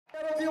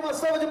e uma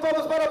salva de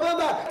palmas para a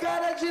Banda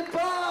Cara de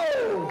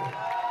Pau!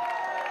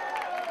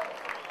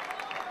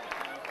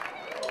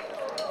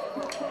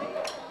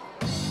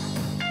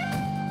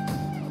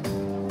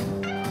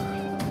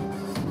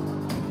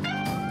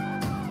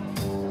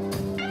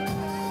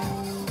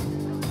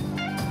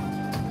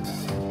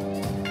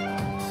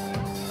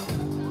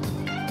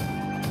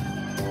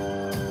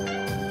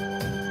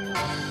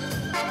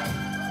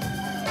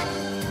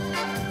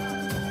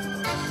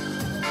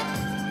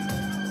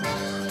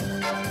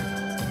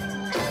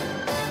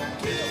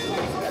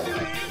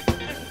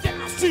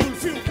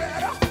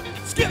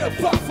 Get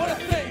up off for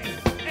that thing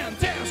and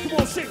dance, come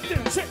on, shake,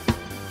 dance, shake.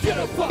 Get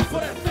up off for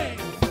that thing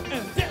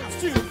and dance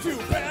till you feel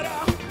better.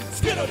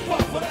 Get up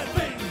off for that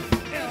thing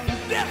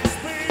and dance,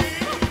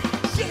 baby.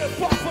 Get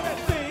up off for that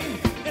thing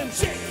and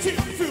shake till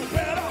you feel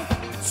better.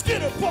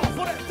 Get up off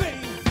for that thing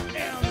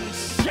and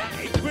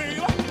shake,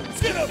 baby.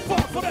 Get up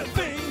off for that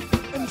thing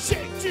and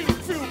shake till you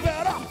feel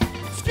better.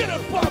 Get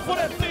up off for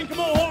that thing, come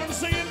on, horn,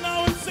 sing it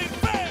now and sing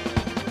bang.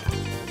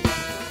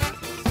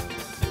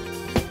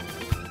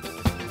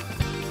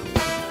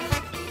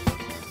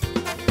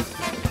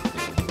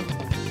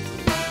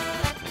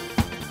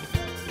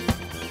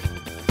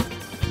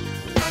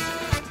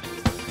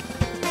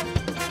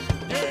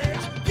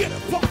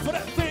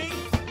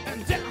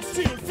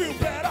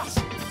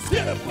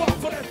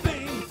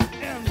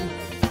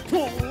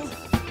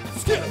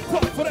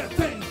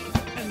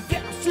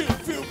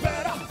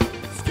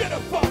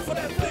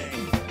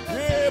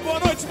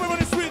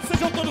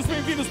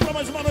 Bem-vindos para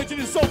mais uma noite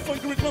de Soul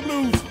Funk Rhythm and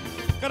Blues.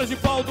 Cara de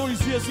Pau, 2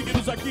 dias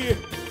seguidos aqui.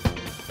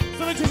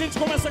 Essa noite a gente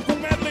começa com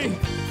medley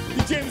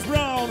de James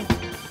Brown.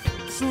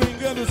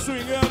 Swingando,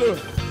 swingando.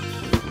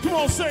 Come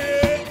on, say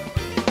it.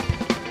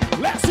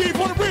 Let's see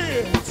for the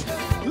bridge.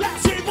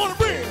 Let's see for the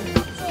bridge.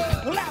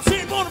 Let's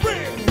see for the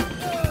bridge.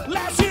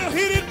 Let's see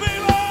hit it, baby.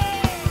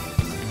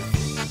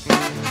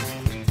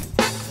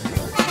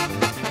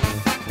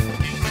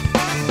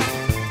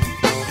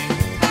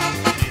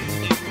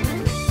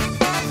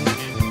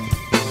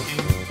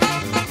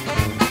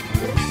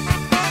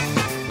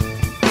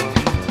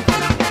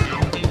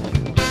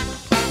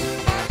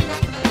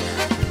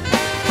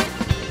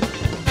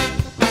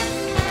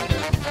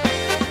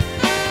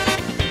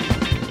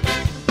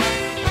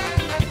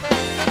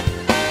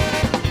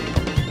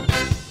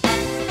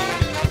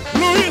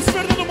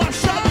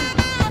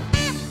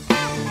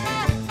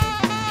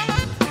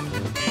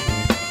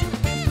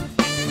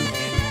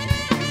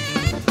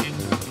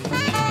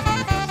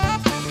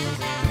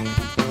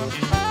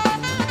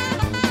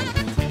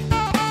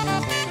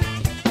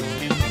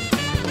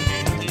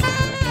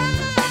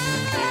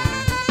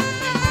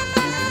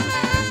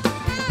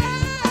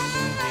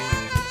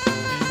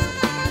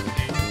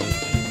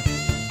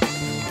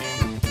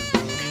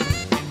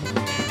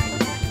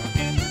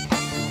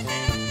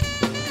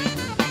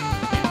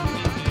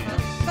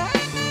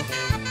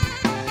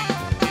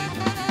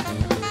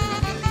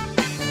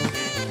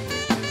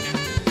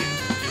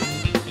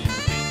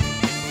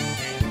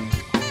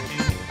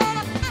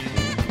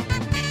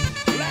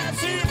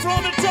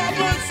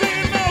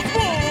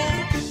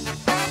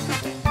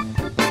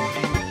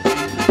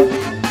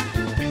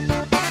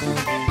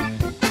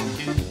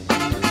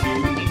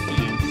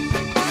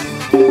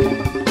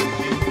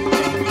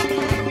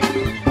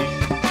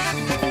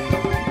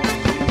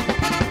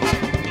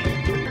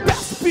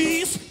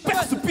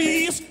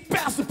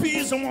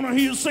 I wanna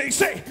hear you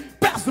say,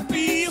 pass the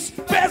peace,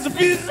 pass the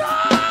peace.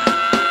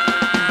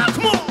 Ah,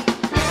 come on.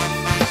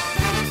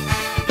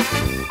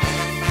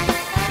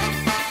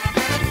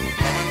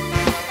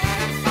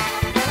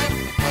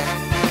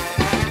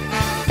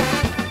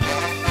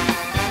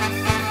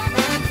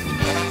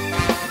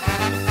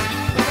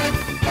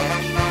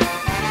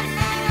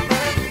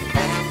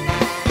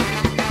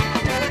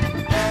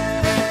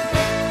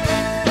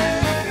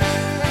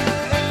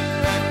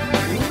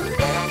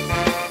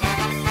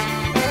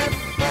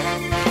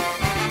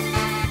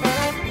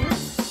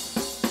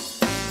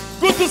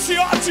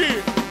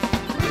 Ciotti.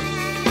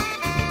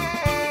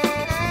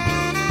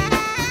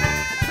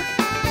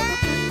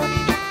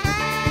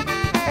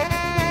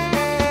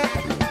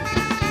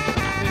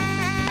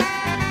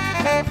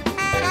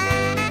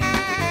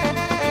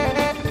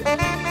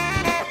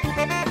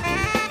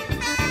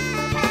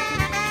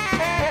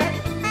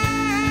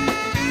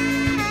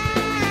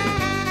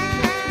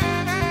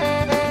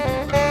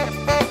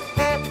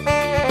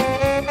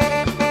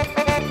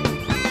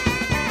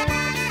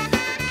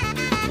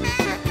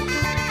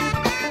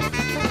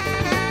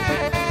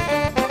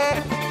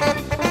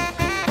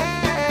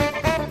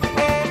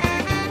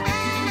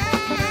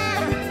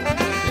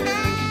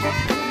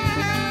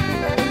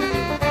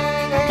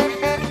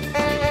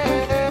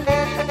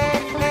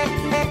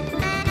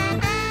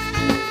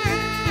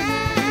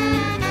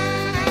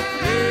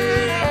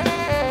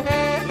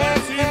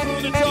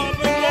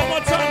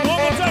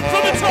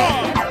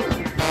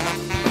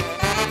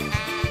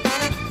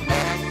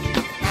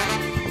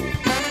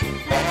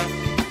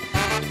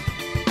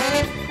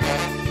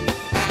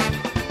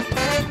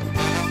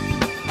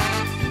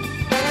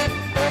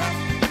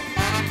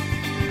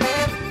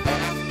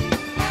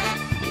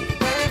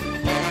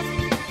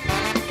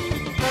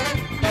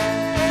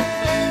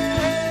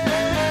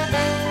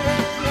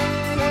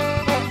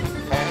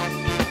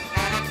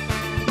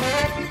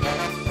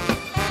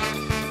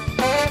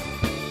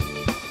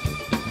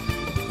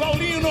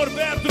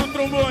 Norberto no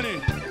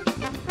trombone.